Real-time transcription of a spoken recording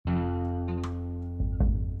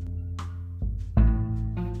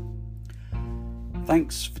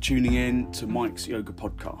Thanks for tuning in to Mike's Yoga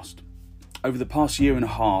Podcast. Over the past year and a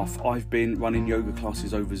half, I've been running yoga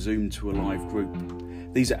classes over Zoom to a live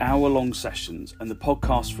group. These are hour-long sessions, and the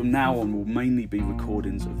podcast from now on will mainly be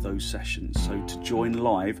recordings of those sessions. So to join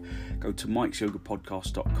live, go to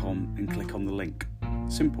mikesyogapodcast.com and click on the link.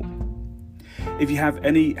 Simple. If you have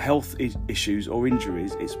any health issues or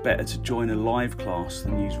injuries, it's better to join a live class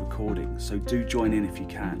than use recordings, so do join in if you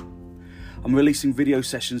can. I'm releasing video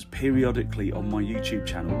sessions periodically on my YouTube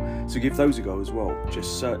channel, so give those a go as well.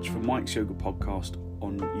 Just search for Mike's Yoga Podcast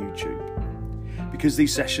on YouTube. Because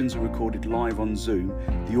these sessions are recorded live on Zoom,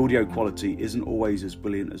 the audio quality isn't always as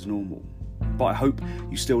brilliant as normal, but I hope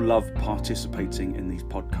you still love participating in these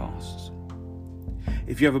podcasts.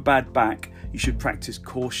 If you have a bad back, you should practice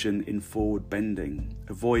caution in forward bending,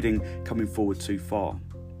 avoiding coming forward too far.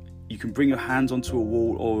 You can bring your hands onto a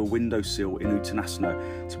wall or a windowsill in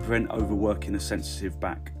Uttanasana to prevent overworking a sensitive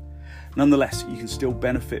back. Nonetheless, you can still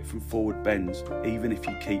benefit from forward bends even if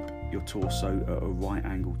you keep your torso at a right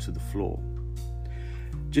angle to the floor.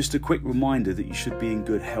 Just a quick reminder that you should be in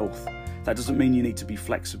good health. That doesn't mean you need to be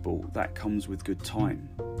flexible, that comes with good time.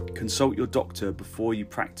 Consult your doctor before you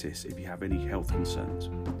practice if you have any health concerns.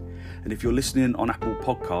 And if you're listening on Apple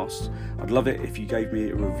Podcasts, I'd love it if you gave me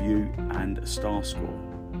a review and a star score.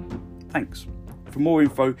 Thanks. For more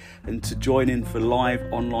info and to join in for live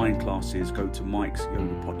online classes, go to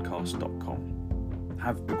mikesyogapodcast.com.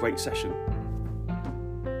 Have a great session.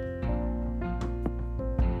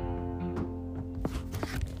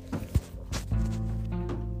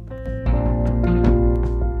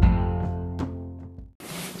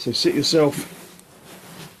 So sit yourself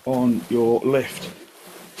on your lift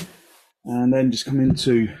and then just come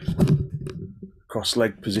into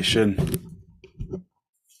cross-leg position.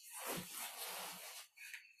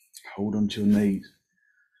 Hold onto your knees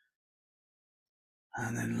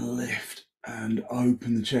and then lift and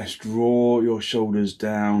open the chest. Draw your shoulders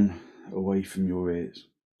down away from your ears.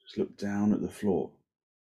 Just look down at the floor.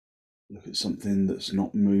 Look at something that's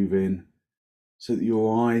not moving so that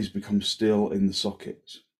your eyes become still in the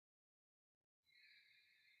sockets.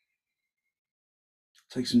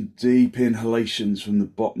 Take some deep inhalations from the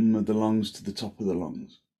bottom of the lungs to the top of the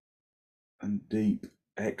lungs, and deep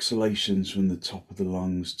exhalations from the top of the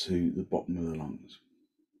lungs to the bottom of the lungs.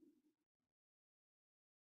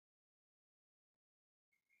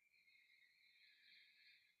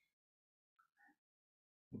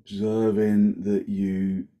 Observing that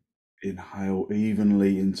you inhale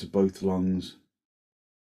evenly into both lungs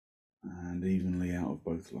and evenly out of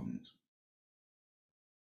both lungs.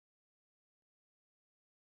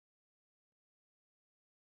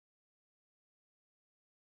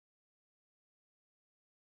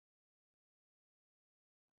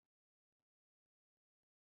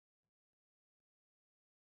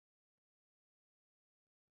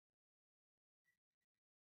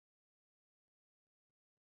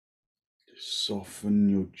 Just soften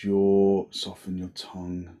your jaw, soften your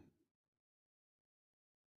tongue.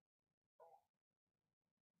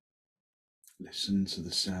 Listen to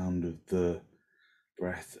the sound of the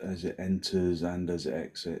breath as it enters and as it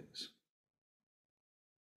exits.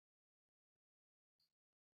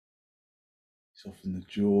 Soften the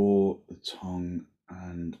jaw, the tongue,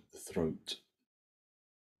 and the throat.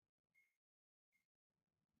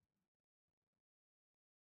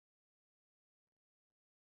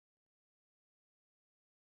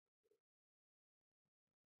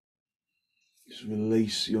 Just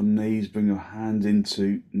release your knees, bring your hand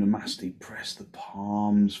into Namaste. Press the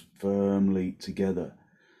palms firmly together.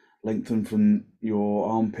 Lengthen from your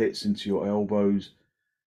armpits into your elbows,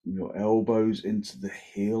 from your elbows into the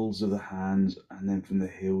heels of the hands, and then from the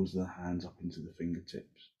heels of the hands up into the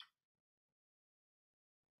fingertips.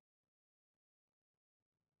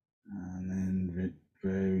 And then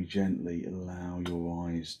very gently allow your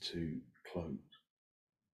eyes to close.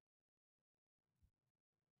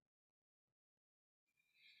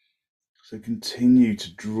 So continue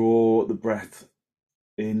to draw the breath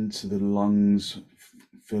into the lungs,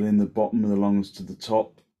 filling the bottom of the lungs to the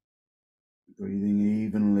top, breathing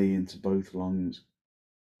evenly into both lungs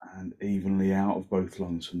and evenly out of both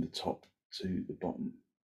lungs from the top to the bottom.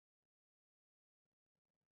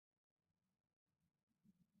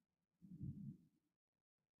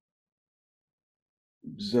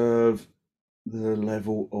 Observe the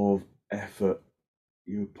level of effort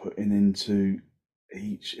you're putting into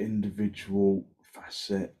each individual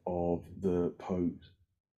facet of the pose.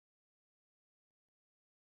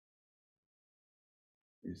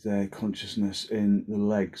 Is there consciousness in the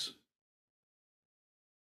legs?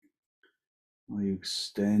 Are you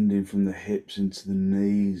extending from the hips into the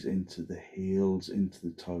knees, into the heels, into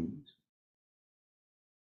the toes?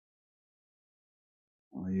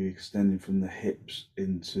 Are you extending from the hips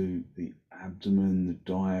into the abdomen, the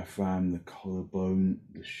diaphragm, the collarbone,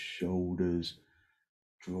 the shoulders,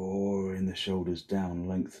 drawing the shoulders down,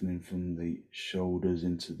 lengthening from the shoulders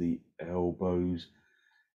into the elbows,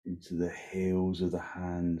 into the heels of the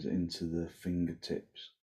hands, into the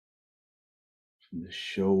fingertips, from the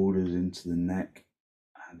shoulders into the neck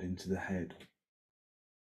and into the head.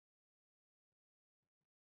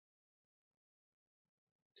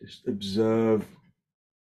 Just observe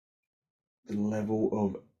the level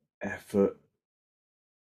of effort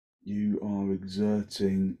you are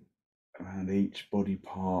exerting around each body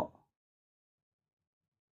part.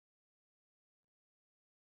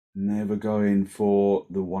 Never going for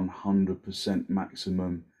the 100%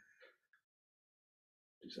 maximum,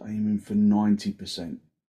 just aiming for 90%.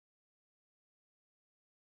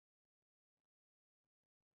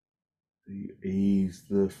 You ease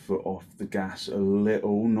the foot off the gas a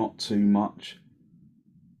little, not too much,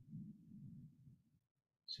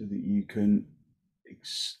 so that you can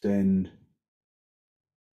extend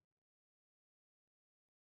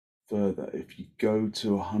further. If you go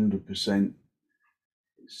to 100%,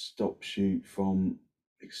 it stops you from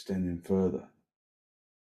extending further.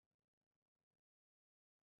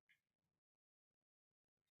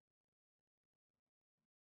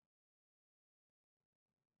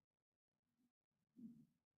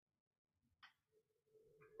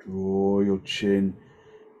 Draw your chin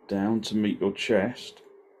down to meet your chest.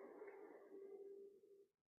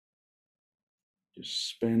 Just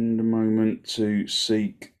spend a moment to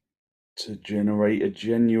seek to generate a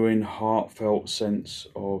genuine, heartfelt sense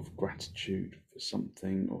of gratitude for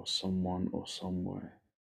something or someone or somewhere.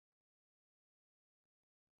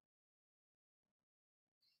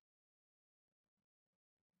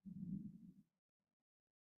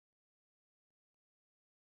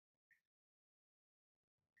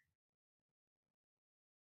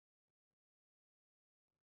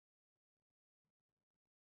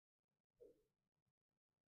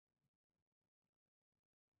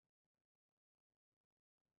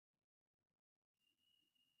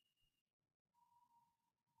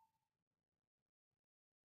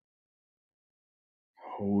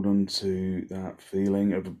 Hold on to that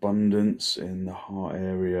feeling of abundance in the heart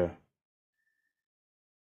area,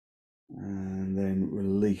 and then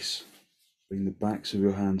release. Bring the backs of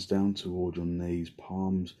your hands down toward your knees,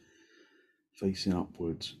 palms facing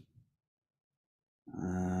upwards.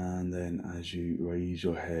 And then as you raise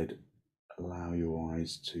your head, allow your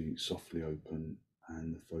eyes to softly open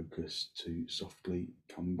and the focus to softly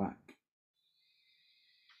come back.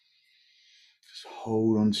 Just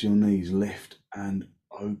hold onto your knees, lift and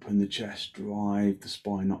open the chest, drive the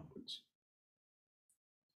spine upwards.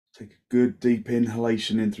 Take a good deep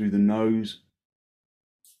inhalation in through the nose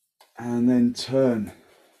and then turn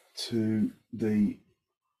to the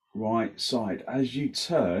right side. As you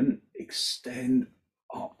turn, extend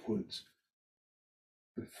upwards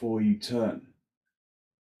before you turn.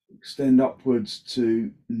 Extend upwards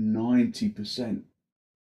to 90%.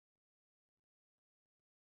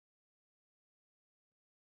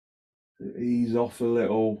 Ease off a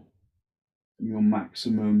little from your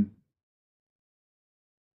maximum.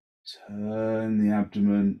 Turn the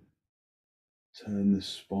abdomen, turn the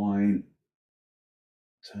spine,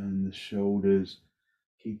 turn the shoulders,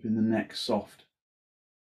 keeping the neck soft.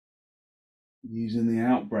 Using the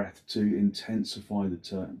out breath to intensify the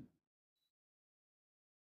turn.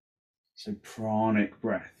 So pranic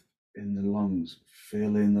breath in the lungs,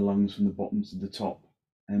 filling the lungs from the bottom to the top,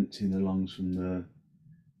 emptying the lungs from the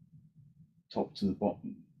top to the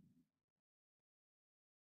bottom.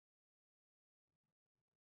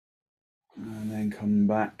 And then come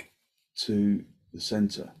back to the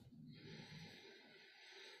center.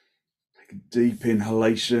 Take a deep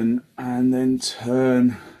inhalation and then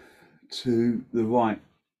turn to the right.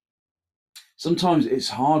 Sometimes it's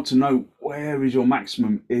hard to know where is your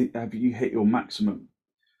maximum. Have you hit your maximum?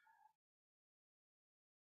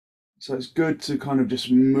 So it's good to kind of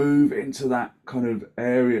just move into that kind of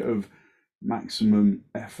area of maximum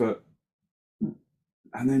effort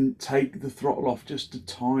and then take the throttle off just a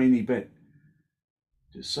tiny bit,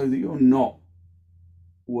 just so that you're not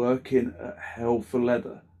working at hell for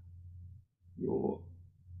leather. You're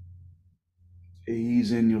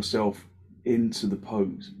easing yourself into the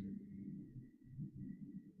pose,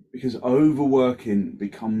 because overworking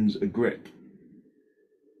becomes a grip,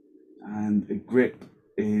 and a grip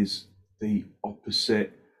is the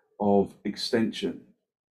opposite of extension.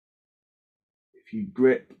 If you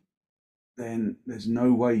grip, then there's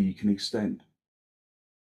no way you can extend.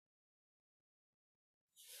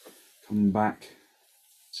 Come back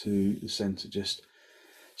to the center, just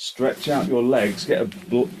Stretch out your legs, get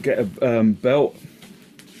a belt,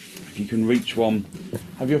 if you can reach one.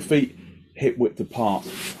 Have your feet hip width apart.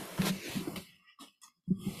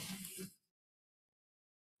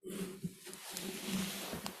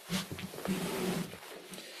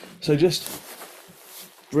 So just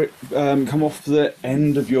come off the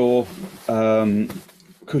end of your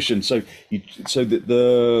cushion, so that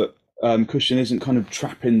the cushion isn't kind of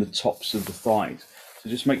trapping the tops of the thighs. So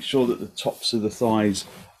just make sure that the tops of the thighs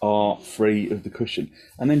are free of the cushion,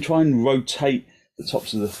 and then try and rotate the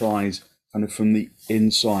tops of the thighs kind of from the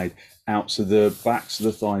inside out, so the backs of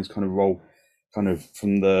the thighs kind of roll kind of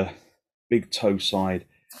from the big toe side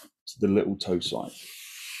to the little toe side,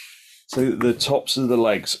 so that the tops of the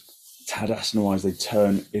legs, Tadasana wise, they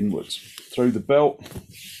turn inwards. Throw the belt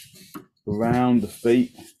around the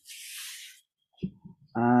feet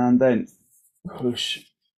and then push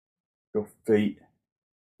your feet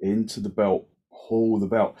into the belt, pull the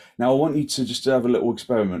belt. Now I want you to just have a little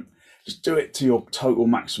experiment. Just do it to your total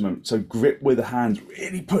maximum. So grip with the hands,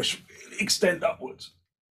 really push, really extend upwards.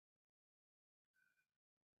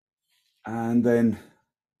 And then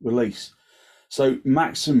release. So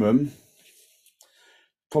maximum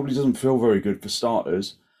probably doesn't feel very good for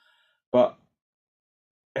starters, but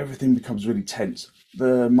everything becomes really tense.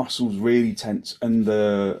 The muscles really tense,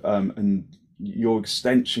 and your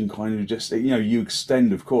extension kind of just, you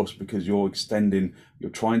extend, of course, because you're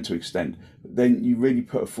trying to extend, but then you really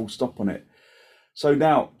put a full stop on it. So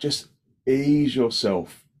now just ease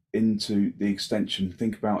yourself into the extension.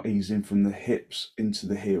 Think about easing from the hips into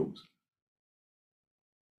the heels.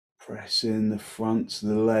 Pressing the fronts of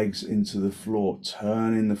the legs into the floor,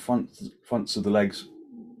 turning the fronts of the legs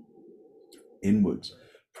inwards,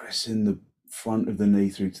 pressing the front of the knee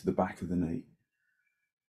through to the back of the knee,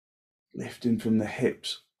 lifting from the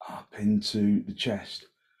hips up into the chest,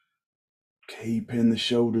 keeping the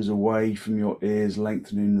shoulders away from your ears,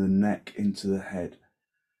 lengthening the neck into the head.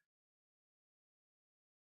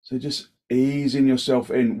 So just easing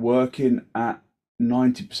yourself in, working at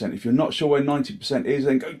 90%. If you're not sure where 90% is,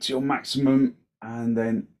 then go to your maximum and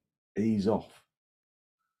then ease off.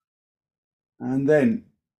 And then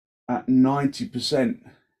at 90%,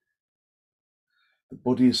 the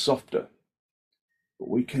body is softer, but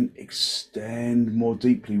we can extend more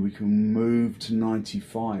deeply. We can move to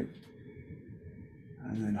 95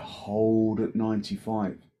 and then hold at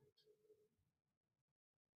 95.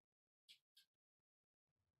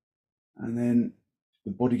 And then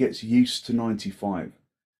the body gets used to 95.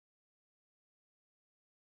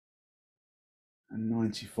 And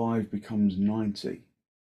 95 becomes 90.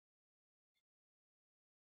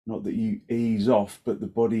 Not that you ease off, but the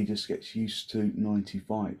body just gets used to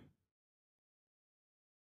 95.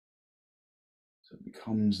 So it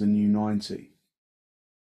becomes the new 90.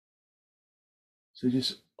 So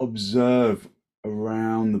just observe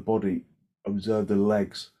around the body, observe the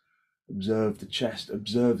legs, observe the chest,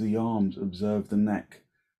 observe the arms, observe the neck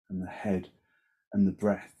and the head and the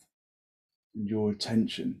breath. And your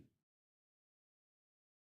attention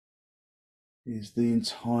is the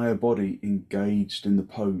entire body engaged in the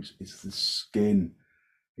pose. It's the skin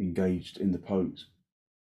engaged in the pose.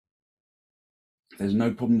 If there's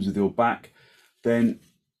no problems with your back, then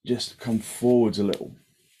just come forwards a little.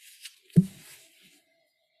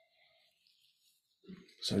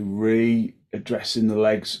 So readdressing the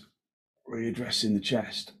legs, readdressing the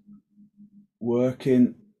chest,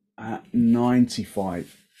 working at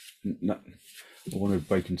 95. No, I want to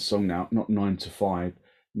break into song now, not 9 to 5,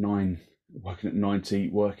 9, working at 90,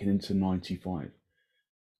 working into 95.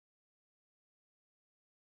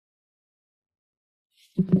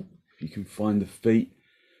 If you can find the feet,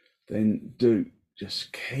 then do.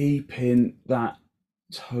 Just keeping that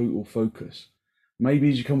total focus. Maybe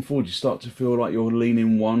as you come forward, you start to feel like you're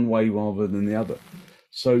leaning one way rather than the other.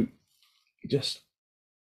 So just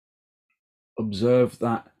observe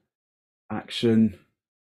that action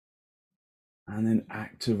and then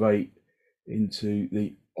activate into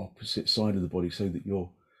the opposite side of the body so that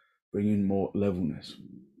you're bringing more levelness.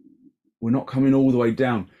 We're not coming all the way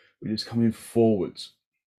down, we're just coming forwards.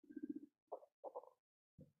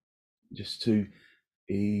 Just to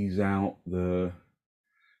ease out the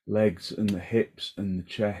legs and the hips and the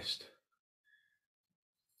chest,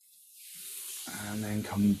 and then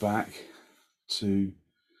come back to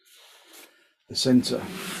the center.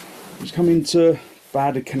 Just come into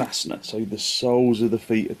Baddha Konasana, so the soles of the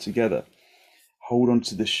feet are together. Hold on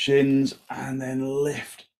to the shins and then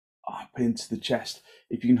lift up into the chest.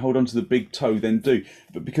 If you can hold on to the big toe, then do.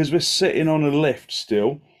 But because we're sitting on a lift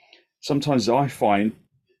still, sometimes I find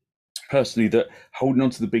personally that holding on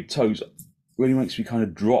to the big toes really makes me kind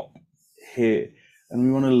of drop here And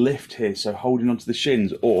we want to lift here, so holding onto the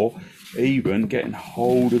shins, or even getting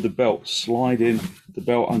hold of the belt, sliding the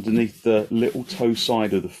belt underneath the little toe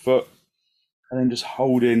side of the foot, and then just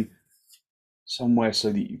holding somewhere so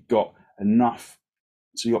that you've got enough,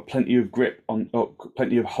 so you've got plenty of grip on,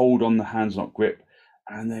 plenty of hold on the hands, not grip,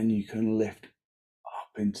 and then you can lift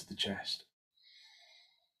up into the chest.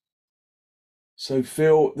 So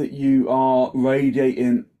feel that you are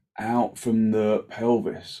radiating out from the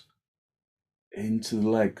pelvis into the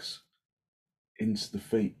legs, into the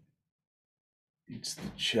feet, into the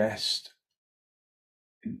chest,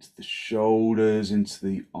 into the shoulders, into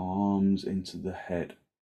the arms, into the head,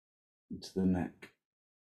 into the neck.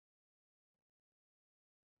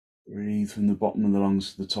 Breathe from the bottom of the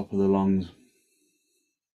lungs to the top of the lungs,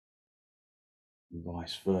 and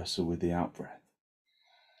vice versa with the out breath.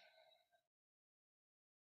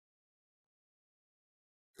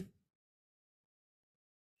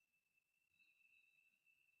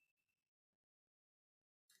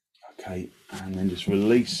 Okay, and then just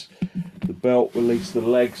release the belt, release the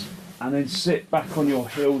legs, and then sit back on your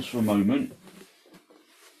heels for a moment.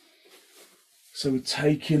 So we're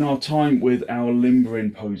taking our time with our limbering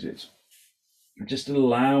poses. Just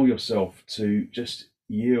allow yourself to just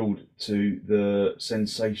yield to the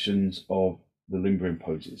sensations of the limbering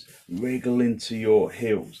poses. Wriggle into your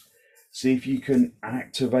heels. See if you can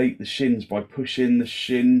activate the shins by pushing the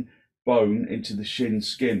shin bone into the shin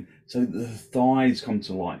skin so that the thighs come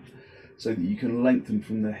to life, so that you can lengthen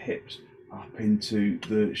from the hips up into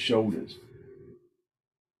the shoulders.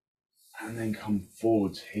 And then come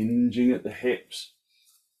forwards, hinging at the hips,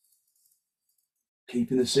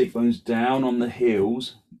 keeping the seat bones down on the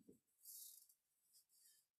heels,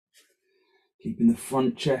 keeping the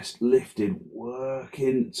front chest lifted,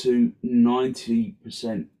 working to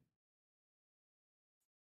 90%.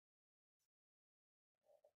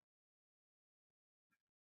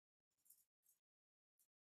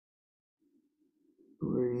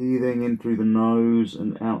 Breathing in through the nose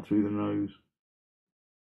and out through the nose.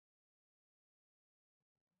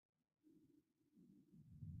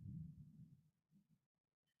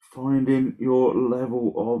 Finding your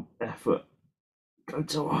level of effort. Go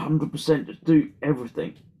to 100%, just do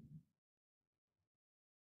everything.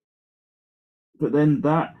 But then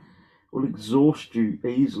that will exhaust you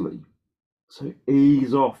easily. So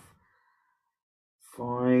ease off.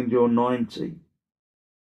 Find your 90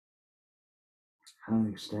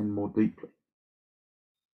 and extend more deeply.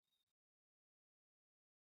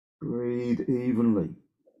 Breathe evenly.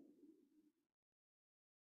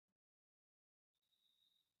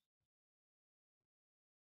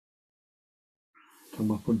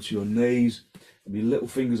 Come up onto your knees. Have your little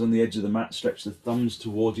fingers on the edge of the mat. Stretch the thumbs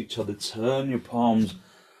towards each other. Turn your palms.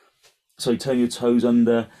 So turn your toes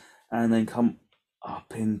under and then come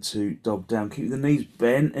up into dog down. Keep the knees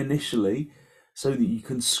bent initially so that you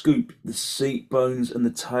can scoop the seat bones and the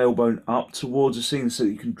tailbone up towards the ceiling so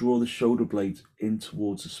that you can draw the shoulder blades in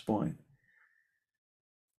towards the spine.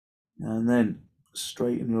 And then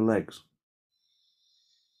straighten your legs.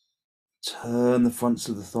 Turn the fronts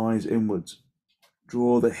of the thighs inwards.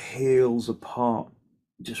 Draw the heels apart.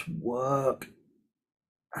 Just work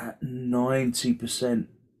at 90%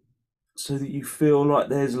 so that you feel like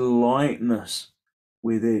there's lightness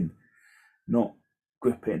within, not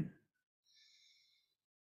gripping.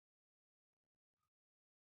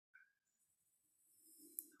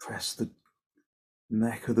 Press the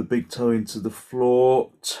neck of the big toe into the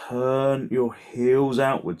floor. Turn your heels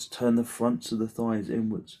outwards. Turn the fronts of the thighs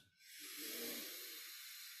inwards.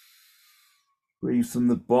 Breathe from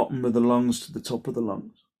the bottom of the lungs to the top of the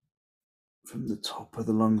lungs. From the top of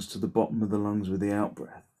the lungs to the bottom of the lungs with the out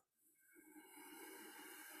breath.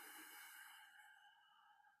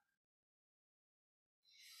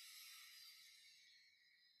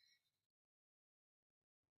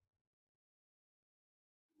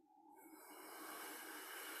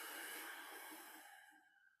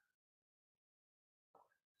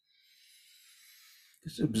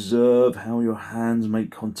 Just observe how your hands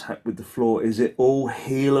make contact with the floor. Is it all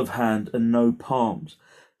heel of hand and no palms?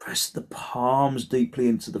 Press the palms deeply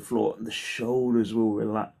into the floor and the shoulders will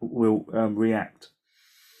react.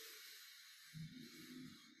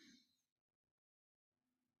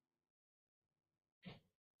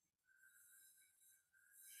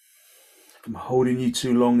 If I'm holding you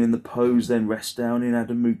too long in the pose, then rest down in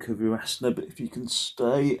Adho Mukha Virasana. But if you can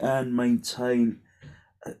stay and maintain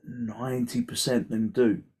at 90%, then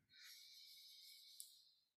do.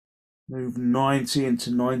 Move 90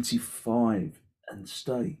 into 95 and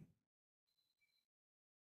stay.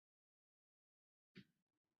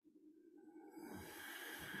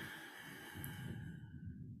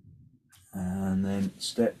 And and then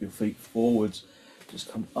step your feet forwards.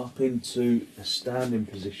 Just come up into a standing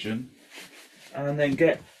position, and then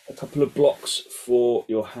get a couple of blocks for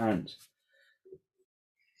your hands.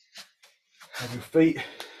 Have your feet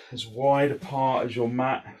as wide apart as your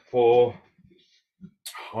mat for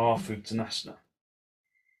half Uttanasana.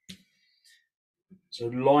 So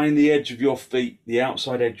line the edge of your feet, the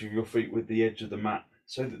outside edge of your feet, with the edge of the mat,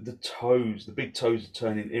 so that the toes, the big toes, are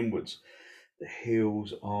turning inwards. The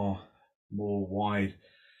heels are more wide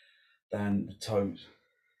than the toes.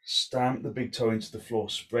 Stamp the big toe into the floor,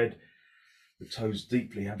 spread the toes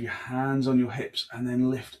deeply. Have your hands on your hips and then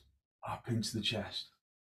lift up into the chest.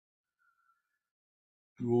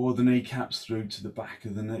 Draw the kneecaps through to the back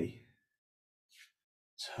of the knee.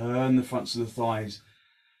 Turn the fronts of the thighs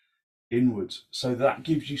inwards, so that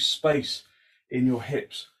gives you space in your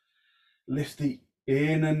hips. Lift the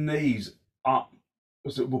inner knees up,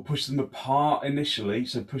 so we'll push them apart initially,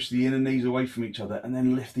 so push the inner knees away from each other, and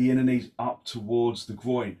then lift the inner knees up towards the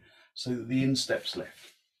groin so that the insteps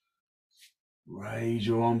lift. Raise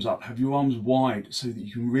your arms up, have your arms wide so that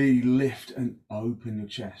you can really lift and open your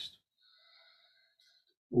chest.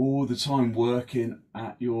 All the time working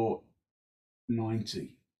at your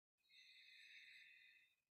 90.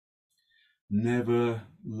 Never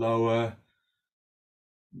lower,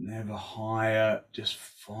 never higher, just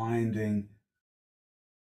finding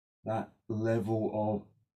that level of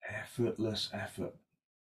effortless effort.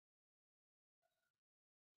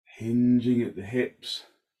 Hinging at the hips,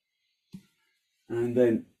 and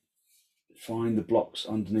then find the blocks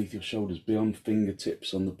underneath your shoulders, beyond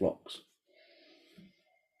fingertips on the blocks.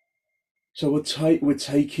 So we're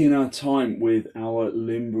taking our time with our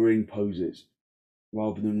limbering poses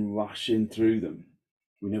rather than rushing through them.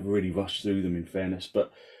 We never really rush through them, in fairness,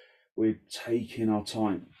 but we're taking our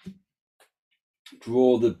time.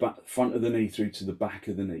 Draw the front of the knee through to the back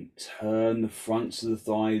of the knee. Turn the fronts of the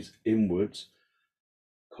thighs inwards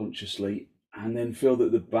consciously, and then feel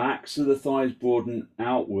that the backs of the thighs broaden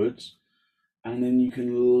outwards, and then you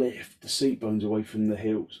can lift the seat bones away from the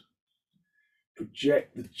heels.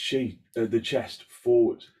 Project the chest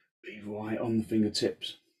forward. Be right on the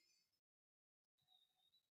fingertips.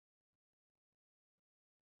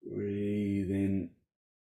 Breathe in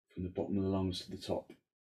from the bottom of the lungs to the top.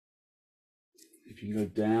 If you can go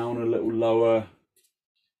down a little lower,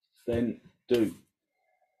 then do.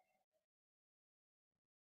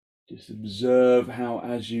 Just observe how,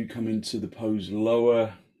 as you come into the pose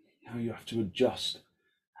lower, how you have to adjust,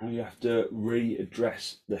 how you have to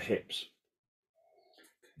readdress the hips.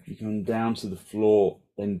 If you come down to the floor,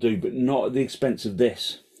 then do, but not at the expense of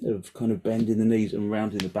this, of kind of bending the knees and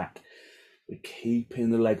rounding the back. We're keeping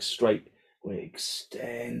the legs straight. We're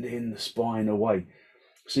extending the spine away.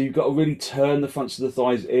 So you've got to really turn the fronts of the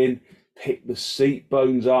thighs in, pick the seat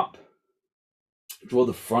bones up, draw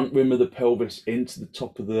the front rim of the pelvis into the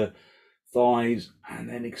top of the thighs, and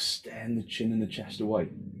then extend the chin and the chest away.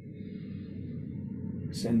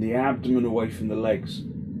 Send the abdomen away from the legs,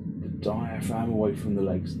 the diaphragm away from the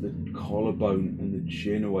legs, the collarbone and the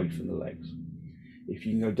chin away from the legs. If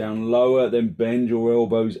you can go down lower, then bend your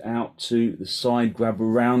elbows out to the side, grab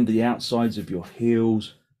around the outsides of your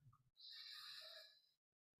heels,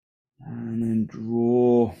 and then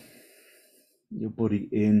draw your body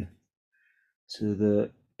in to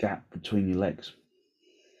the gap between your legs.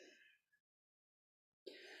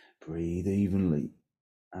 Breathe evenly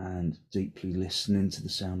and deeply, listening to the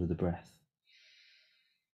sound of the breath.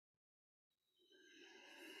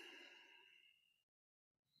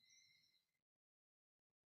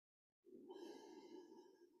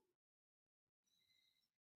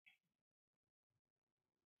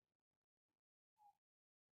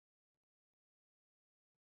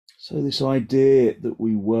 So this idea that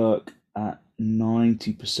we work at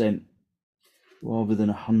 90% rather than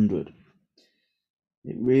 100,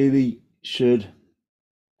 it really should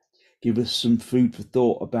give us some food for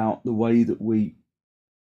thought about the way that we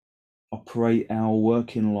operate our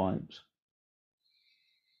working lives.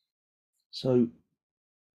 So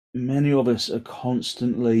many of us are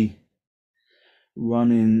constantly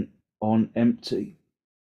running on empty,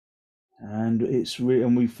 and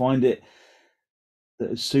and we find it that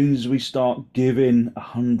as soon as we start giving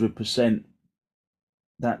 100%,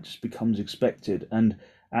 that just becomes expected, and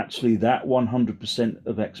actually that 100%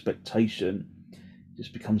 of expectation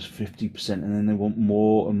just becomes 50%, and then they want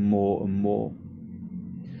more and more and more.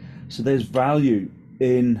 So there's value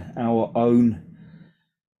in our own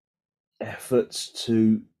efforts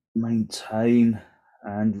to maintain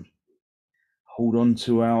and hold on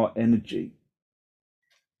to our energy.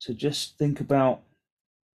 So just think about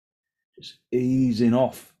just easing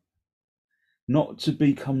off not to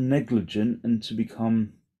become negligent and to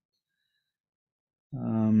become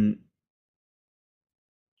kind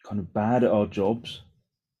of bad at our jobs,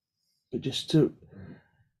 but just to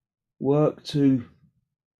work to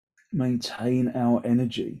maintain our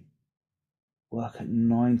energy, work at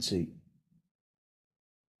 90.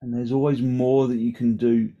 And there's always more that you can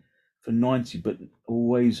do for 90, but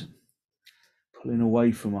always pulling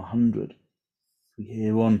away from 100. We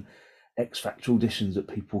hear on X Factor auditions that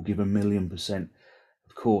people give 1,000,000%.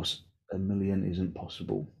 Of course, 1,000,000 isn't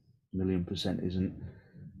possible. 1,000,000% isn't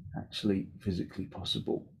actually physically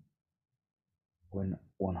possible when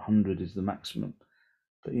 100 is the maximum.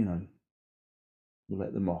 But you know, we'll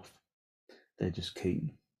let them off. They're just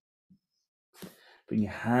keen. Bring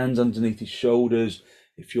your hands underneath your shoulders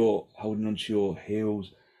if you're holding onto your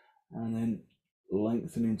heels, and then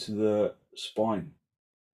lengthen into the spine.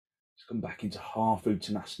 Just come back into half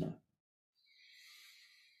Uttanasana.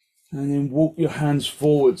 And then walk your hands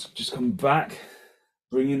forwards. Just come back,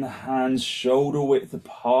 bringing the hands shoulder width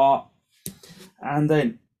apart, and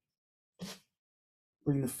then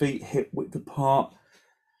bring the feet hip width apart,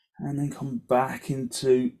 and then come back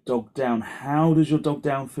into dog down. How does your dog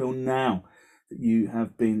down feel now that you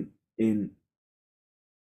have been in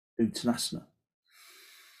Uttanasana?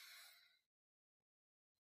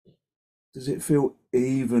 Does it feel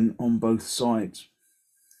even on both sides?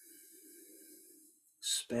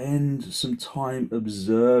 Spend some time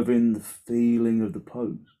observing the feeling of the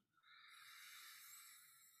pose.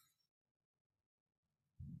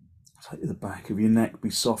 Let the back of your neck be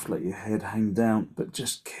soft, let your head hang down, but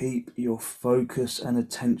just keep your focus and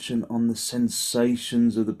attention on the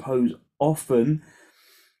sensations of the pose. Often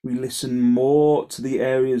we listen more to the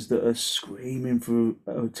areas that are screaming for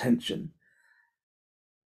attention.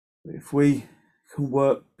 But if we can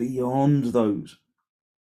work beyond those,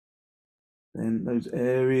 then those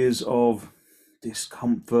areas of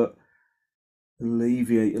discomfort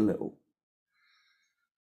alleviate a little.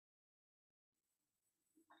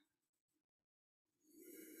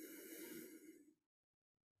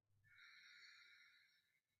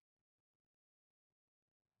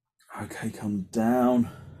 Okay, come down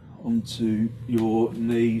onto your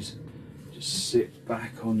knees. Just sit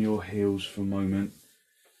back on your heels for a moment,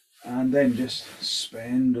 and then just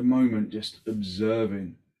spend a moment just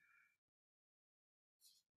observing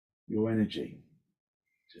your energy.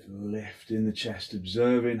 Just lifting the chest,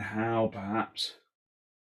 observing how perhaps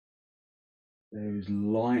there is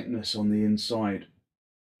lightness on the inside,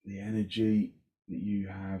 the energy that you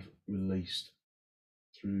have released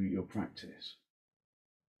through your practice.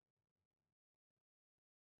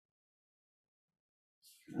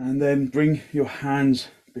 And then bring your hands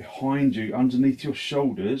behind you, underneath your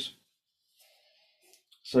shoulders.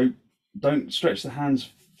 So don't stretch the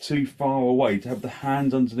hands too far away, to have the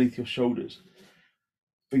hands underneath your shoulders.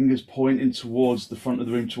 Fingers pointing towards the front of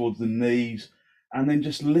the room, towards the knees. And then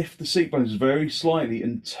just lift the seat bones very slightly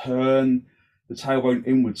and turn the tailbone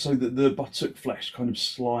inward so that the buttock flesh kind of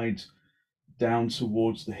slides down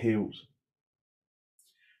towards the heels.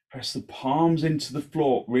 Press the palms into the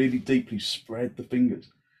floor really deeply, spread the fingers,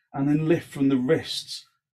 and then lift from the wrists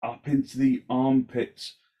up into the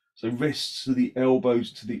armpits. So wrists to the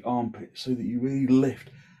elbows to the armpits, so that you really lift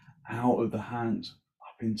out of the hands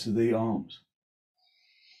up into the arms.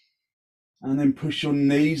 And then push your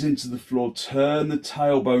knees into the floor, turn the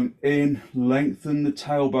tailbone in, lengthen the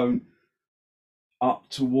tailbone up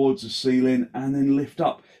towards the ceiling, and then lift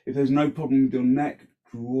up. If there's no problem with your neck,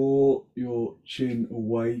 draw your chin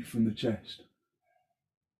away from the chest.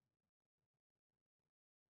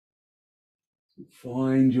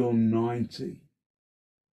 Find your 90,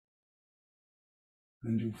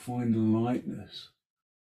 and you'll find lightness.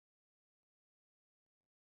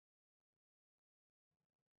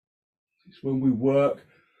 It's when we work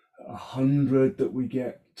at 100 that we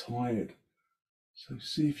get tired. So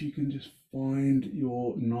see if you can just find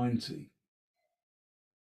your 90.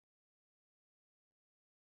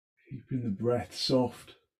 Keeping the breath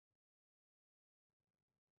soft.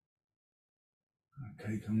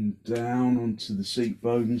 Okay, come down onto the seat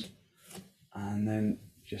bones, and then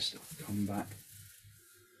just come back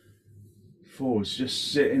forwards,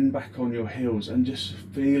 just sitting back on your heels and just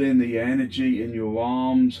feeling the energy in your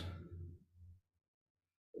arms,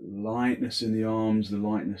 the lightness in the arms, the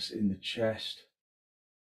lightness in the chest,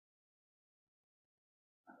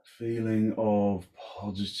 that feeling of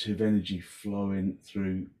positive energy flowing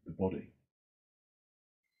through the body.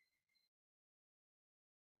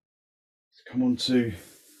 So come on to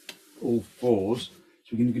all fours.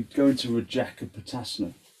 So we're going to go into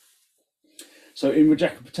Rajakapotasana. So in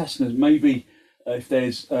Rajakapotasana, maybe if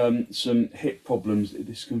there's some hip problems,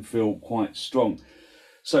 this can feel quite strong.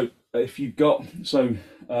 So if you've got,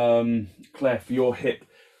 Claire, for your hip,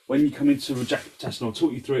 when you come into Rajaputtasana, I'll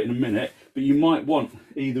talk you through it in a minute, but you might want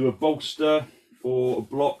either a bolster or a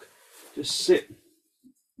block. Just sit,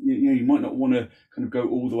 you might not want to kind of go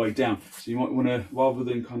all the way down. So you might want to, rather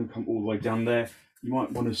than kind of come all the way down there, you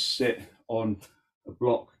might want to sit on a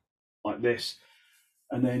block like this.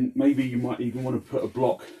 And then maybe you might even want to put a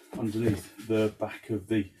block underneath the back of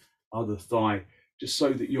the other thigh, just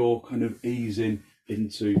so that you're kind of easing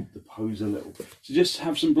into the pose a little. So just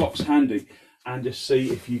have some blocks handy and just see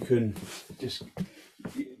if you can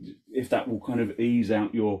if that will kind of ease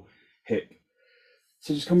out your hip.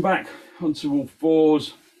 So just come back onto all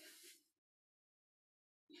fours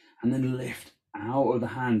and then lift out of the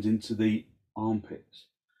hands into the armpits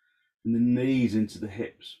and the knees into the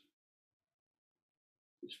hips.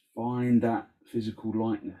 Just find that physical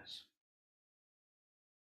lightness.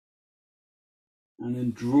 And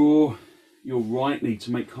then draw your right knee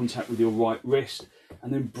to make contact with your right wrist,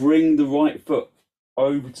 and then bring the right foot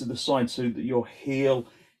over to the side so that your heel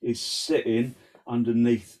is sitting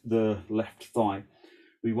underneath the left thigh.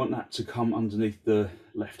 We want that to come underneath the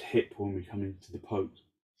left hip when we come into the pose.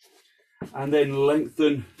 And then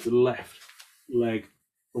lengthen the left leg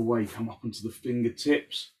away, come up onto the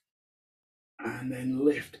fingertips, and then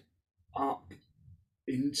lift up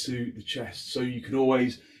into the chest. So you can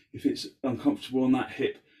always, if it's uncomfortable on that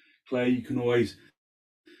hip, Claire, you can always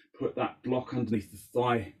put that block underneath the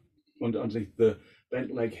thigh, underneath the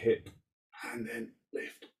bent leg hip, and then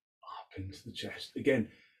lift up into the chest. Again,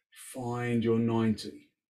 find your 90.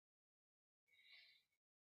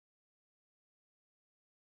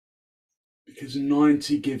 Because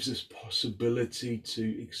 90 gives us possibility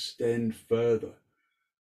to extend further.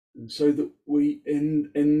 And so that we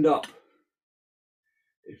end up,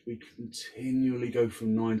 if we continually go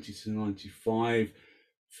from 90 to 95,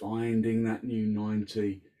 finding that new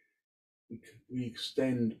 90, we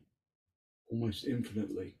extend almost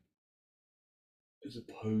infinitely, as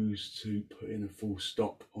opposed to putting a full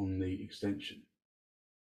stop on the extension.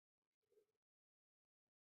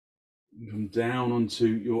 You come down onto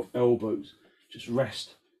your elbows, just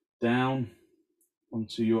rest down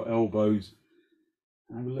onto your elbows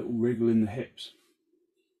and have a little wriggle in the hips.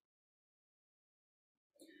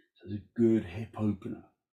 So it's a good hip opener.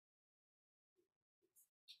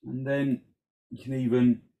 And then you can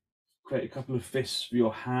even create a couple of fists for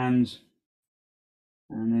your hands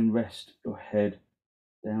and then rest your head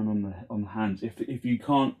down on the hands. If you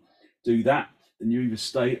can't do that, then you either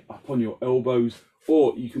stay up on your elbows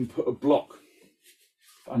or you can put a block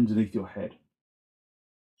underneath your head,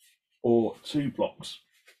 or 2 blocks.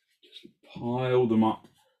 Just pile them up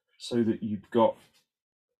so that you've got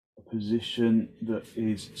a position that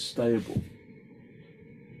is stable.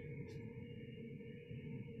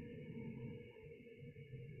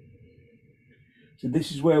 So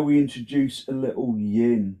this is where we introduce a little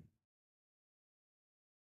yin.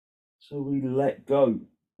 So we let go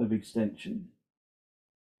of extension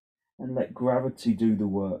and let gravity do the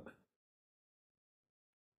work.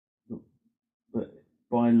 But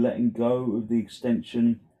by letting go of the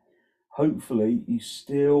extension, hopefully you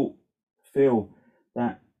still feel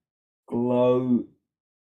that glow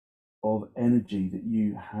of energy that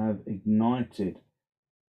you have ignited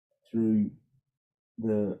through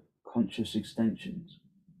the conscious extensions.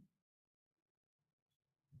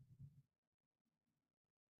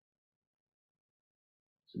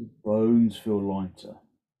 So the bones feel lighter.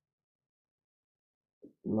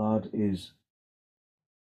 Blood is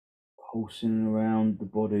pulsing around the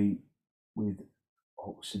body with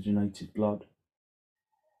oxygenated blood.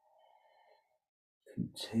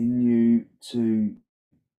 Continue to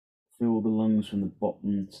fill the lungs from the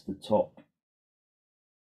bottom to the top,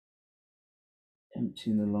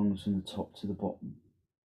 emptying the lungs from the top to the bottom.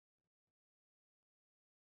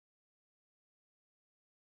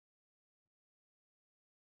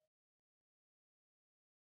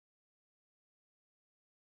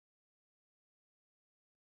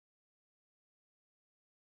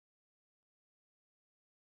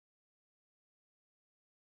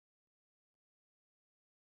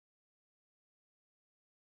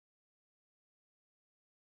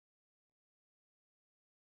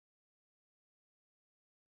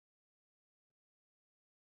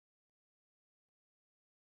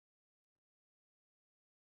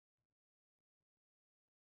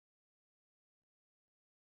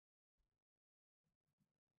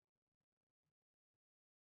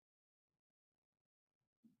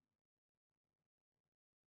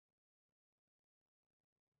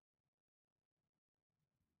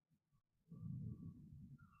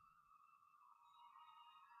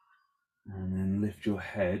 And then lift your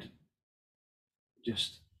head.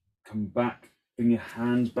 Just come back, bring your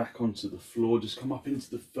hands back onto the floor. Just come up into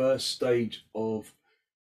the first stage of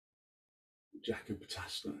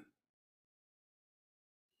Jackapatasana.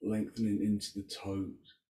 Lengthening into the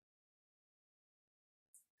toes.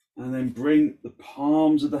 And then bring the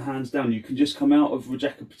palms of the hands down. You can just come out of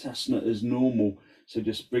Jackapatasana as normal. So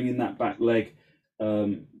just bringing that back leg,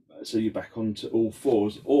 so you're back onto all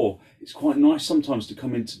fours. Or it's quite nice sometimes to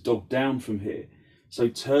come into dog down from here. So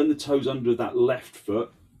turn the toes under that left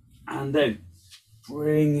foot and then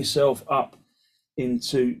bring yourself up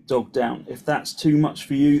into dog down. If that's too much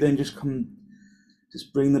for you, then just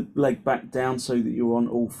bring the leg back down so that you're on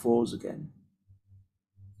all fours again.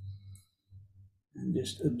 And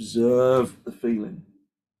just observe the feeling.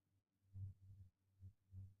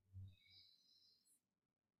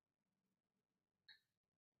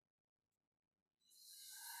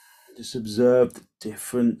 Just observe the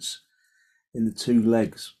difference in the two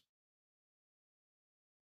legs.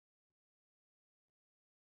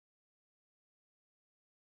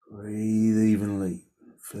 Breathe evenly,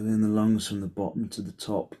 filling the lungs from the bottom to the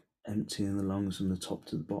top, emptying the lungs from the top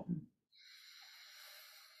to the bottom.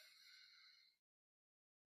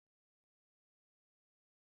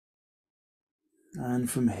 And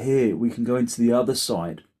from here, we can go into the other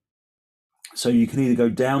side. So you can either go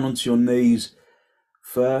down onto your knees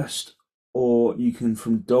first, or you can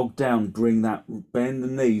from dog down, bend the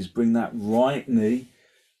knees, bring that left knee,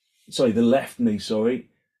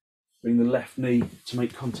 bring the left knee to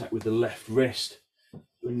make contact with the left wrist,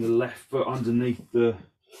 bring the left foot underneath the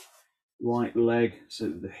right leg so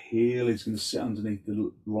that the heel is going to sit underneath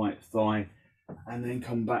the right thigh, and then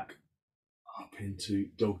come back up into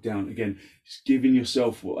dog down. Again, just giving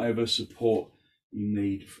yourself whatever support you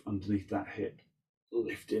need underneath that hip,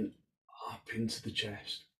 lifting up into the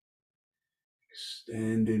chest,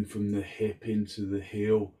 extending from the hip into the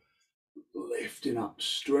heel, lifting up,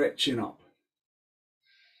 stretching up,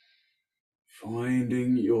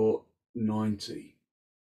 finding your 90,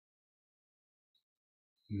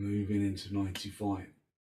 moving into 95.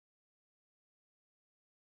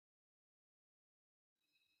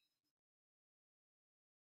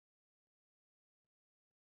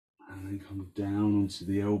 And then come down onto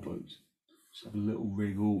the elbows. Just have a little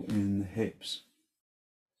wriggle in the hips.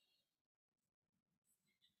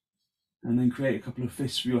 And then create a couple of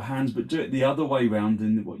fists for your hands, but do it the other way round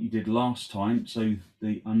than what you did last time. So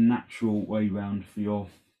the unnatural way round for your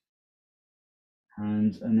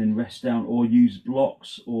hands, and then rest down or use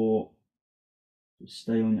blocks or just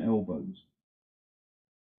stay on elbows.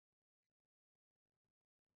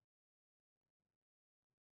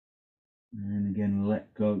 And again,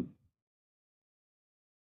 let go.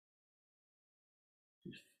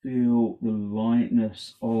 Just feel the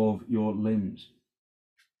lightness of your limbs.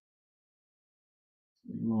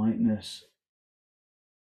 The lightness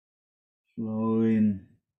flowing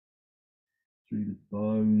through the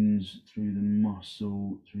bones, through the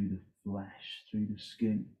muscle, through the flesh, through the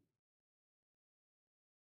skin,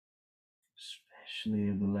 especially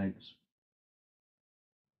of the legs.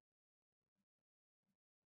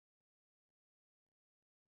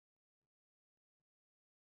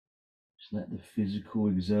 Just let the physical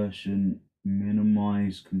exertion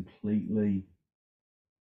minimize completely,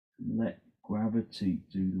 and let gravity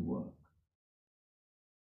do the work.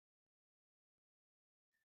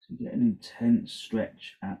 So get an intense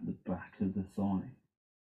stretch at the back of the thigh.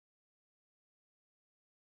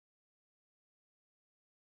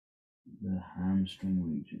 The hamstring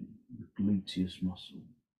region, the gluteus muscle.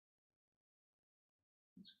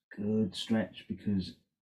 It's a good stretch because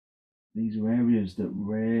these are areas that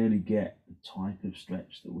rarely get the type of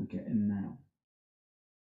stretch that we're getting now.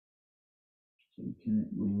 So we can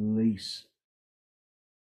release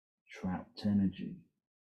trapped energy.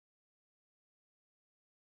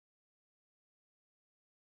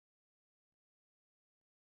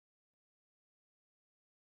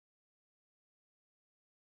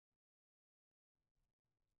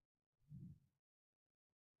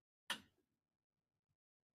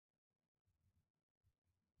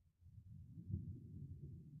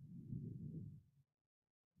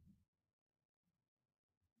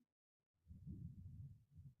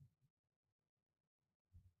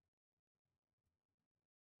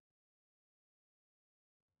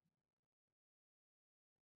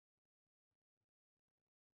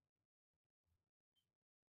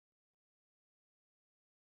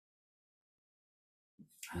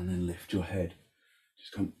 And then lift your head.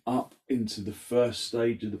 Just come up into the first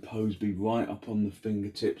stage of the pose, be right up on the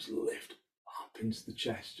fingertips, lift up into the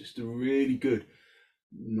chest, just a really good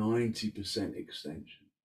 90% extension.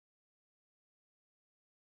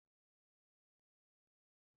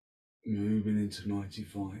 moving into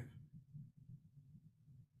 95.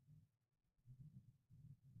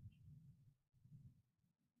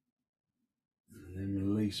 And then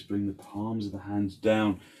release, bring the palms of the hands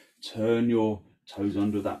down, turn your toes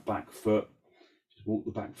under that back foot, just walk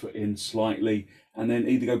the back foot in slightly, and then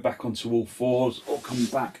either go back onto all fours or come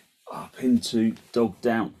back up into dog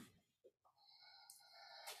down.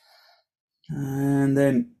 And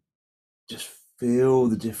then just feel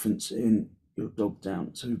the difference in your dog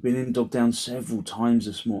down. So we've been in dog down several times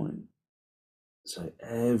this morning. So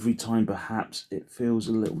every time perhaps it feels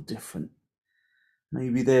a little different.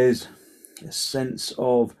 Maybe there's a sense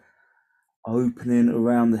of opening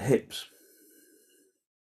around the hips.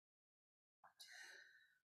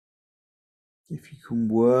 If you can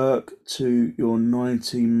work to your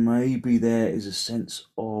 90, maybe there is a sense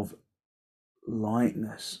of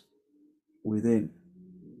lightness within.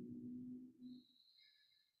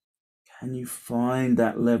 Can you find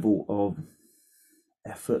that level of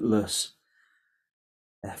effortless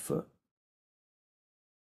effort?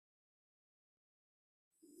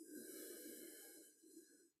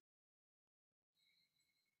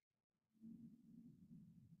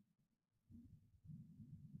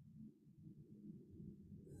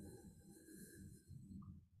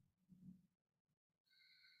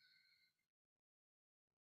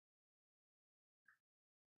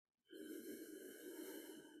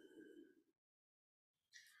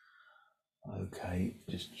 Okay,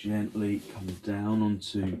 just gently come down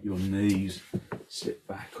onto your knees, sit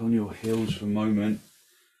back on your heels for a moment,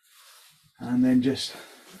 and then just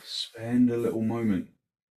spend a little moment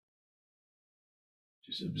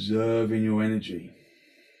just observing your energy,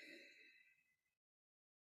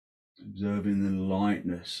 observing the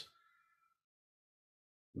lightness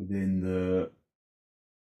within the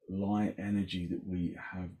light energy that we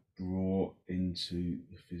have brought into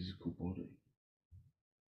the physical body.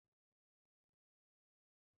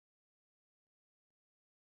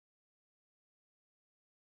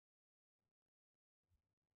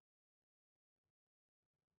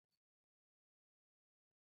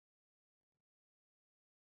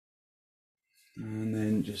 And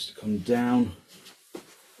then just come down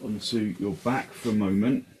onto your back for a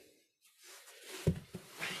moment.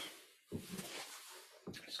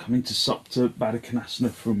 Just come into Supta Baddha Konasana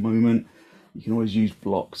for a moment. You can always use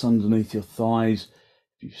blocks underneath your thighs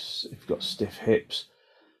if you've got stiff hips.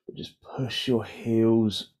 But just push your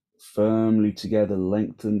heels firmly together,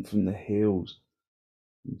 lengthen from the heels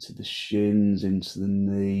into the shins, into the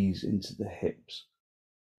knees, into the hips.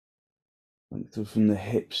 Lengthen from the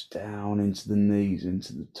hips down into the knees,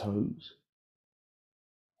 into the toes.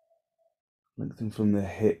 Lengthen from the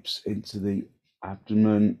hips into the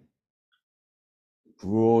abdomen,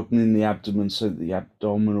 broadening the abdomen so that the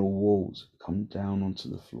abdominal walls come down onto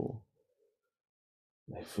the floor.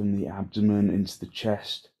 Lift from the abdomen into the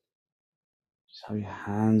chest. Just have your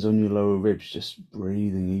hands on your lower ribs, just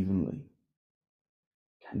breathing evenly.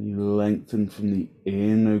 Can you lengthen from the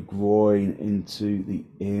inner groin into the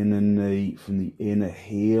inner knee, from the inner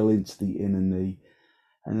heel into the inner knee,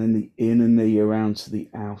 and then the inner knee around to the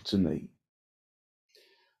outer knee.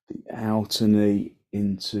 The outer knee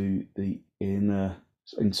into the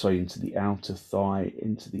into the outer thigh,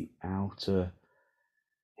 into the outer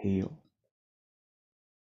heel.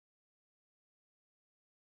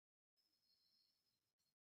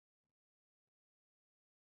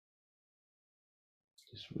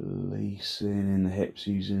 Just releasing in the hips,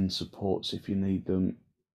 using supports if you need them.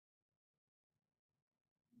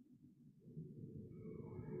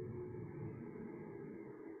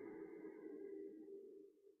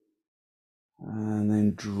 And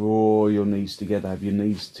then draw your knees together. Have your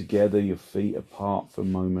knees together, your feet apart for a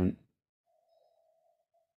moment.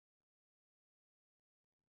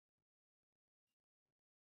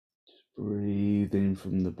 Just breathe in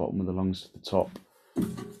from the bottom of the lungs to the top,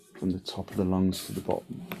 from the top of the lungs to the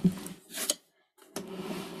bottom.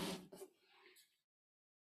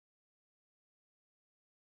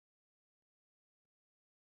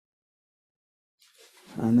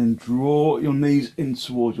 And then draw your knees in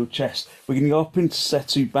towards your chest. We're going to go up into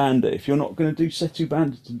Setu Bandha. If you're not going to do Setu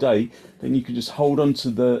Bandha today, then you can just hold on to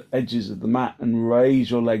the edges of the mat and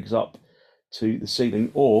raise your legs up to the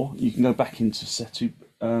ceiling, or you can go back into Supta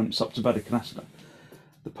Baddha Konasana,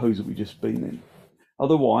 the pose that we've just been in.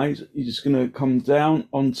 Otherwise, you're just going to come down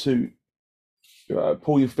onto,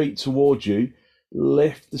 pull your feet towards you,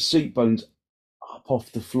 lift the seat bones up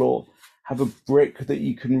off the floor, have a brick that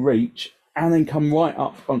you can reach, and then come right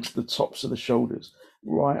up onto the tops of the shoulders,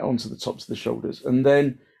 right onto the tops of the shoulders. And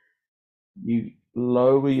then you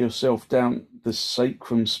lower yourself down the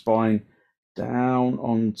sacrum spine, down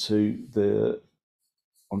onto the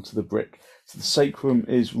onto the brick. So the sacrum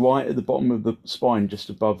is right at the bottom of the spine, just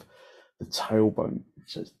above the tailbone.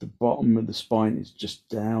 So it's the bottom of the spine is just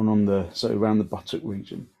down on around the buttock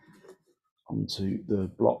region onto the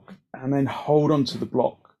block. And then hold onto the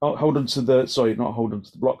block. Hold onto the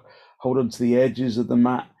edges of the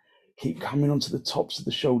mat. Keep coming onto the tops of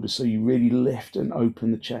the shoulders so you really lift and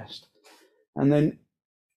open the chest. And then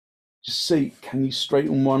just see, can you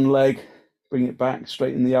straighten one leg, bring it back,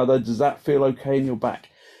 straighten the other? Does that feel okay in your back?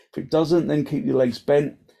 If it doesn't, then keep your legs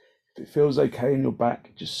bent. If it feels okay in your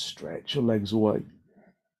back, just stretch your legs away.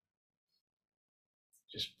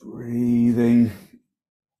 Just breathing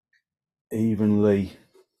evenly,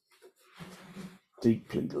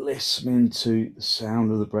 deeply, listening to the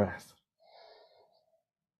sound of the breath.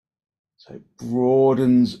 So it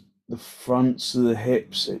broadens the fronts of the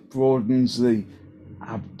hips, it broadens the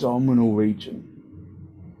abdominal region.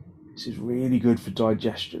 This is really good for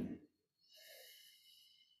digestion.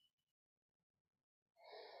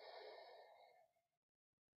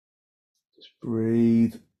 Just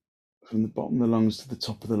breathe from the bottom of the lungs to the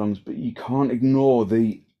top of the lungs, but you can't ignore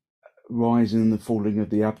the rising and the falling of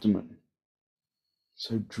the abdomen.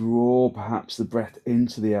 So draw perhaps the breath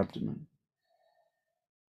into the abdomen.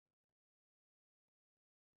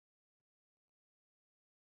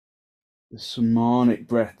 The Samanic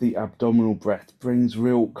breath, the abdominal breath, brings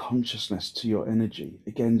real consciousness to your energy.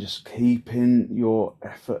 Again, just keeping your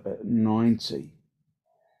effort at 90.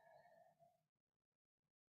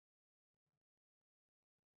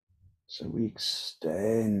 So we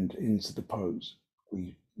extend into the pose.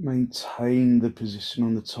 We maintain the position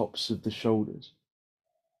on the tops of the shoulders.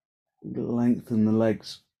 We lengthen the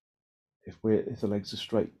legs if the legs are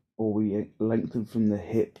straight, or we lengthen from the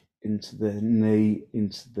hip into the knee,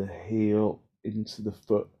 into the heel, into the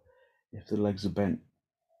foot if the legs are bent.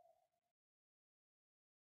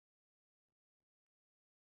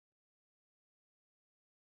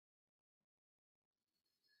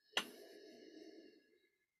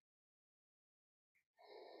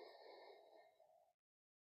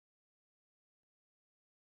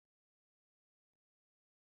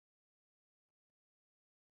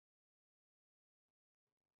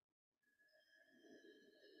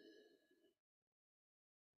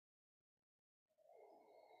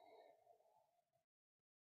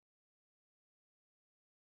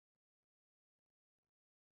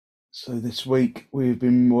 So this week we've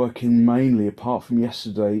been working mainly, apart from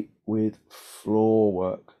yesterday, with floor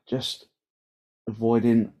work, just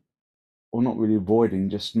avoiding, or not really avoiding,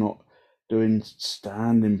 just not doing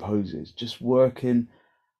standing poses, just working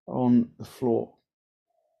on the floor.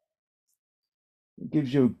 It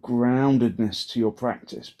gives you a groundedness to your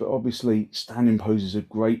practice, but obviously standing poses are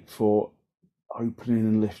great for opening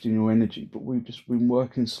and lifting your energy, but we've just been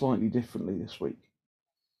working slightly differently this week.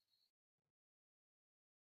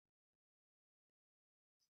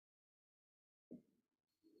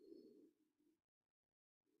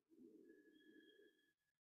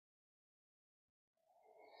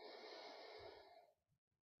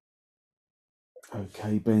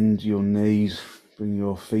 Okay, bend your knees, bring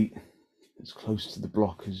your feet as close to the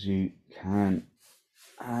block as you can,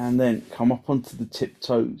 and then come up onto the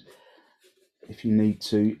tiptoes if you need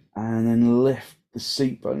to, and then lift the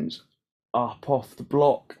seat bones up off the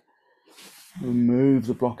block. Remove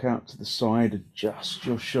the block out to the side, adjust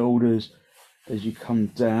your shoulders as you come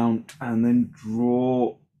down, and then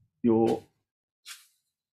draw your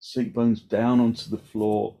seat bones down onto the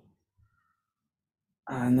floor,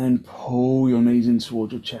 and then pull your knees in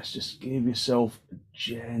towards your chest. Just give yourself a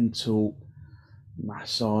gentle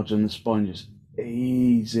massage on the spine, just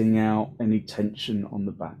easing out any tension on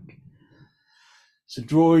the back. So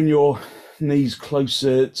drawing your knees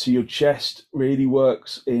closer to your chest really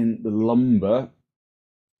works in the lumbar.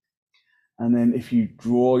 And then if you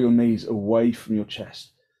draw your knees away from your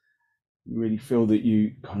chest, you really feel that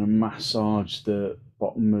you kind of massage the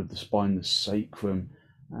bottom of the spine, the sacrum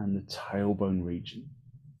and the tailbone region.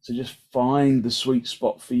 So just find the sweet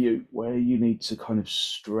spot for you where you need to kind of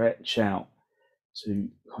stretch out to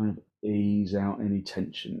kind of ease out any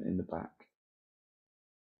tension in the back.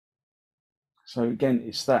 So again,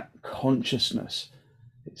 it's that consciousness,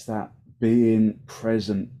 it's that being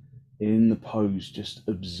present in the pose, just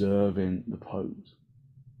observing the pose.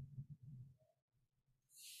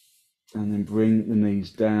 And then bring the knees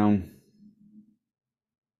down.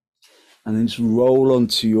 And then just roll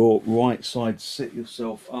onto your right side, sit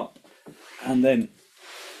yourself up, and then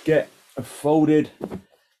get a folded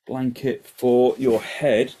blanket for your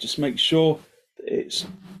head. Just make sure that it's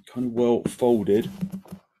kind of well folded.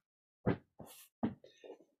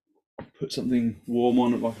 Put something warm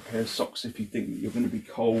on it, like a pair of socks if you think that you're going to be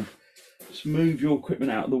cold Just move your equipment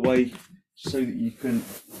out of the way so that you can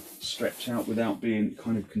stretch out without being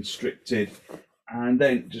kind of constricted, and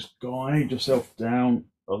then just guide yourself down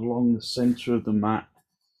along the center of the mat,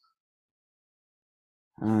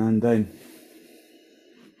 and then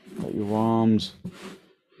let your arms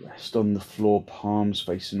rest on the floor, palms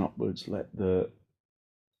facing upwards. Let the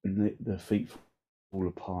feet fall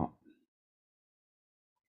apart,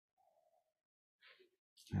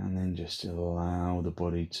 and then just allow the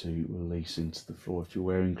body to release into the floor. If you're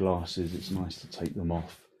wearing glasses, it's nice to take them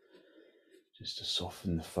off just to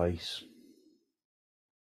soften the face.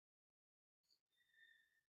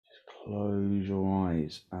 Just close your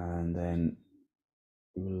eyes and then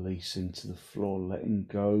release into the floor, letting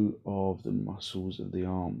go of the muscles of the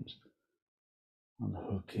arms,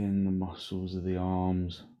 unhooking the muscles of the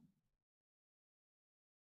arms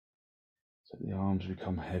so the arms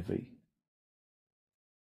become heavy,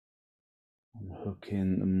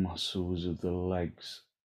 unhooking the muscles of the legs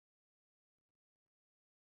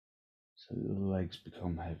so the legs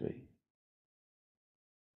become heavy.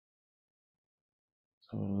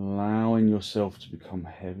 So allowing yourself to become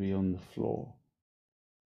heavy on the floor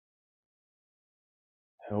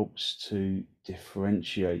helps to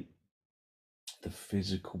differentiate the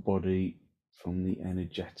physical body from the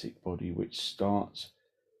energetic body, which starts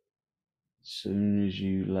as soon as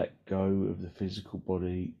you let go of the physical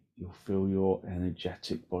body. You'll feel your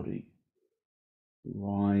energetic body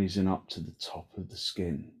rising up to the top of the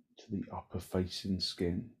skin, to the upper facing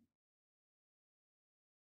skin.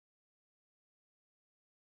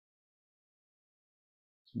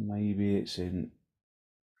 So maybe it's in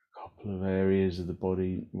a couple of areas of the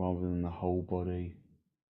body rather than the whole body.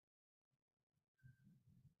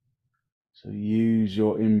 So use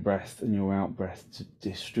your in-breath and your out-breath to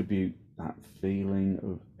distribute that feeling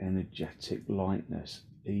of energetic lightness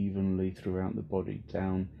evenly throughout the body,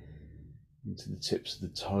 down into the tips of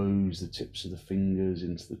the toes, the tips of the fingers,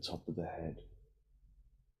 into the top of the head.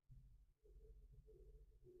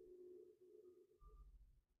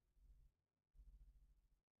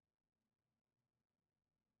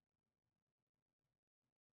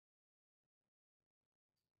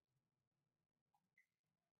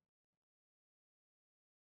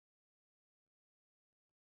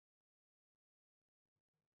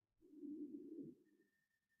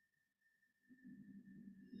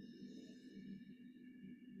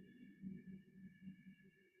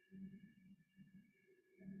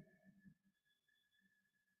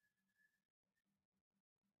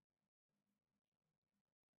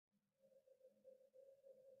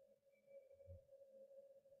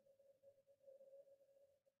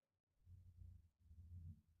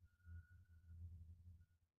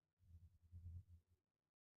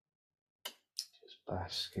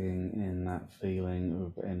 Basking in that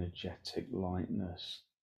feeling of energetic lightness.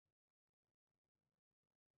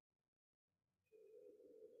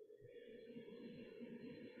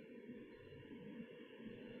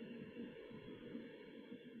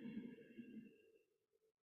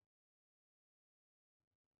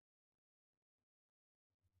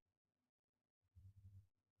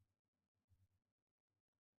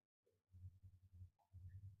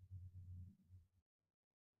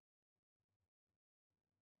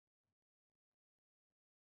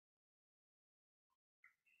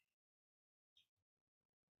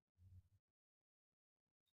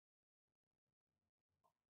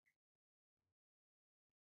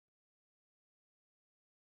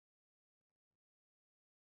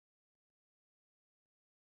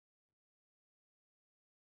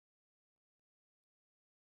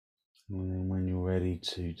 And then when you're ready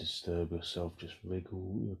to disturb yourself, just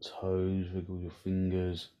wiggle your toes, wiggle your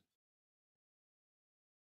fingers.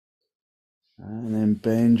 And then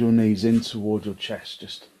bend your knees in toward your chest.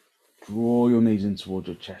 Just draw your knees in toward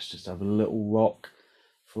your chest. Just have a little rock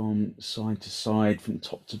from side to side, from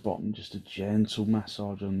top to bottom. Just a gentle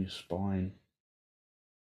massage on your spine.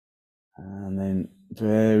 And then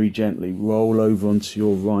very gently roll over onto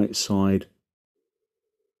your right side.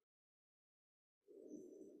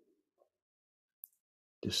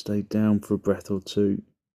 Just stay down for a breath or two.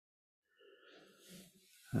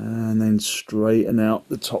 And then straighten out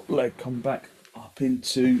the top leg. Come back up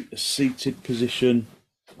into a seated position.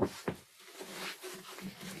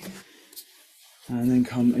 And then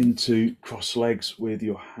come into cross legs with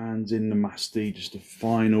your hands in Namaste. Just a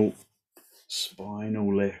final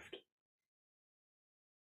spinal lift.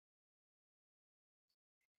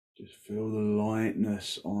 Just feel the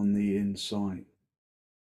lightness on the inside.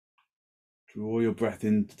 Draw your breath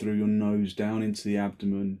in through your nose down into the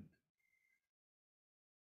abdomen.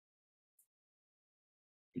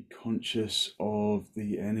 Be conscious of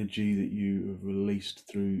the energy that you have released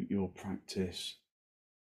through your practice.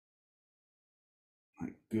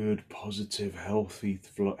 That good, positive, healthy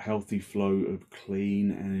flow of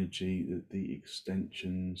clean energy, that the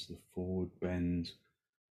extensions, the forward bends,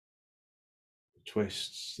 the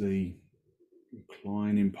twists, the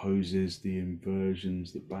reclining poses, the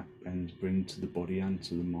inversions, the back bends bring to the body and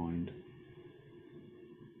to the mind.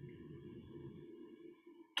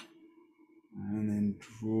 And then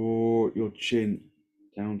draw your chin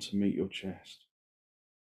down to meet your chest.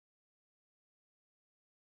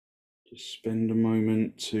 Just spend a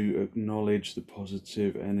moment to acknowledge the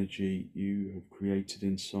positive energy you have created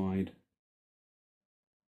inside.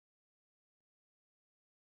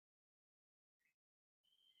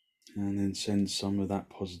 And then send some of that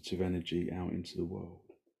positive energy out into the world.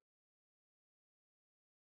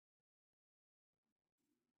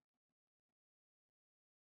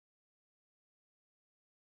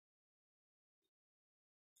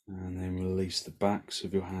 And then release the backs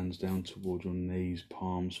of your hands down toward your knees,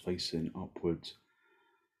 palms facing upwards.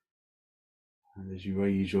 And as you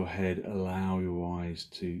raise your head, allow your eyes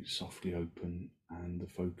to softly open and the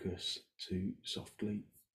focus to softly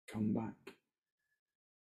come back.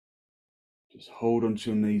 Just hold onto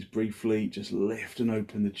your knees briefly, just lift and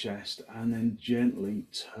open the chest, and then gently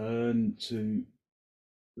turn to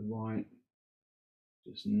the right.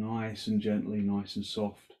 Just nice and gently, nice and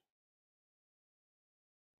soft.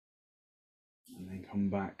 And then come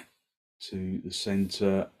back to the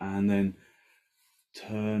center, and then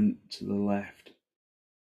turn to the left.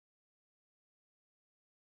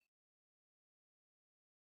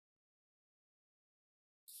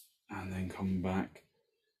 And then come back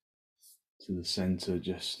to the center,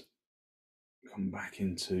 just come back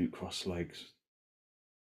into cross legs.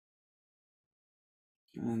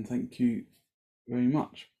 And thank you very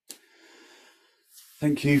much.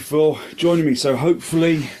 Thank you for joining me. So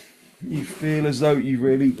hopefully you feel as though you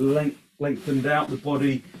really lengthened out the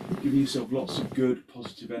body, giving yourself lots of good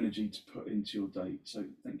positive energy to put into your day. So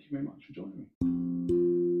thank you very much for joining me.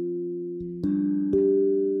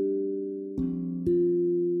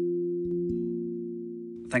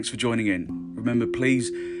 Thanks for joining in. Remember, please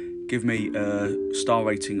give me a star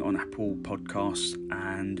rating on Apple Podcasts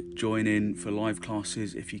and join in for live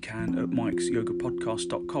classes if you can at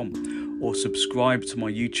mikesyogapodcast.com, or subscribe to my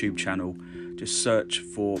YouTube channel. Just search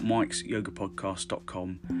for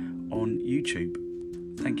mikesyogapodcast.com on YouTube.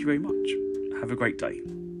 Thank you very much. Have a great day.